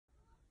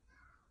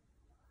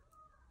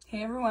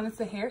Hey everyone, it's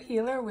the Hair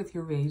Healer with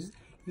your Raise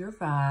Your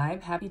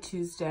Vibe. Happy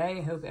Tuesday.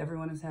 I hope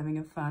everyone is having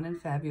a fun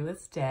and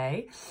fabulous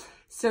day.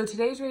 So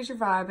today's Raise Your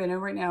Vibe. I know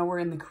right now we're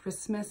in the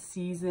Christmas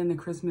season, the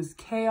Christmas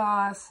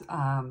chaos,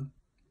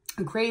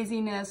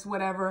 craziness,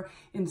 whatever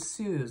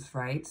ensues,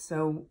 right?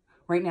 So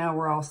right now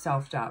we're all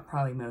selfed up,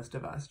 probably most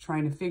of us,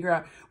 trying to figure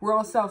out, we're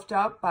all selfed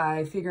up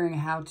by figuring out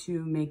how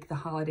to make the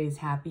holidays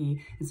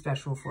happy and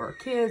special for our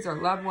kids,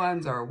 our loved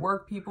ones, our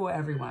work people,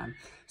 everyone.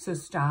 So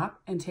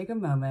stop and take a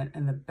moment,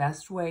 and the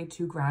best way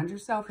to ground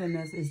yourself in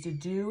this is to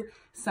do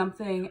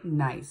something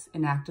nice,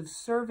 an act of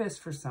service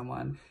for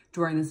someone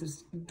during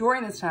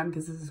this time,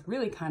 because this is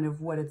really kind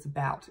of what it's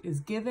about, is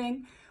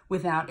giving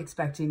without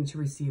expecting to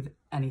receive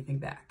anything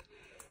back.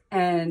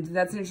 And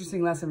that's an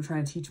interesting lesson I'm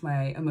trying to teach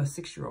my almost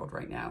 6-year-old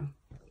right now.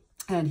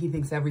 And he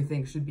thinks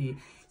everything should be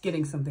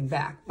getting something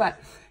back. But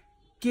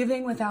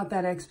giving without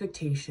that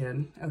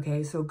expectation,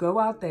 okay? So go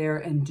out there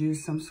and do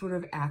some sort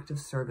of act of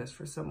service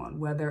for someone,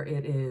 whether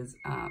it is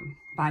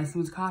buy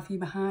someone's coffee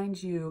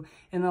behind you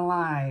in the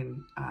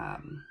line,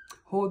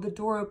 hold the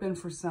door open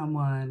for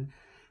someone,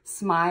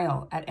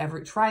 smile at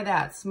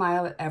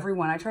smile at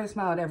everyone. I try to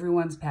smile at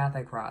everyone's path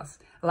I cross.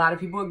 A lot of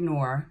people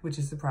ignore, which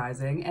is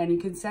surprising, and you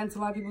can sense a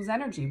lot of people's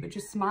energy, but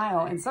just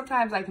smile. And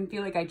sometimes I can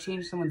feel like I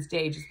change someone's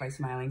day just by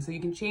smiling. So you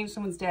can change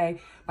someone's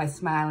day by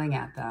smiling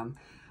at them.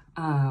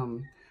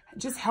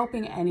 Just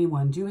helping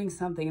anyone, doing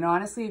something. And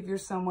honestly, if you're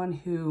someone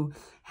who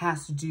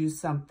has to do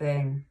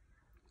something,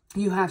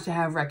 you have to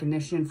have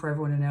recognition for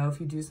everyone to know if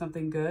you do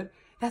something good.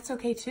 That's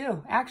okay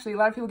too. Actually, a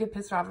lot of people get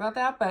pissed off about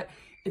that, but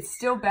it's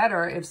still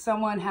better if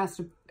someone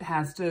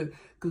has to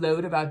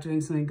gloat about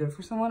doing something good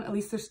for someone. At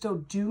least they're still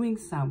doing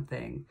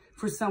something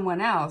for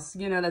someone else,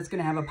 you know, that's going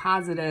to have a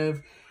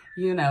positive,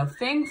 you know,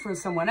 thing for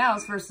someone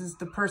else versus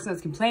the person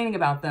that's complaining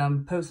about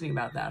them posting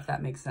about that, if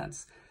that makes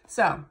sense.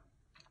 So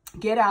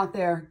get out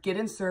there, get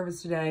in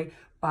service today.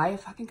 Buy a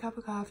fucking cup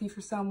of coffee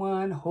for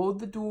someone, hold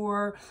the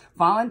door,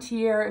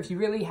 volunteer. If you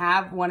really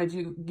wanted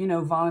to, you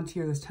know,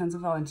 volunteer, there's tons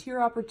of volunteer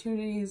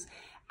opportunities.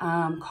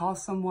 Call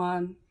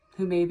someone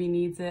who maybe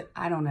needs it.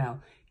 I don't know.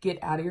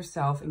 Get out of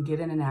yourself and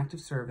get in an act of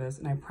service.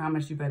 And I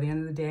promise you, by the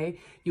end of the day,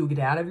 you'll get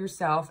out of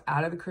yourself,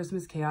 out of the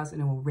Christmas chaos,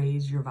 and it will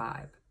raise your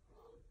vibe.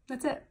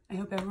 That's it. I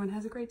hope everyone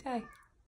has a great day.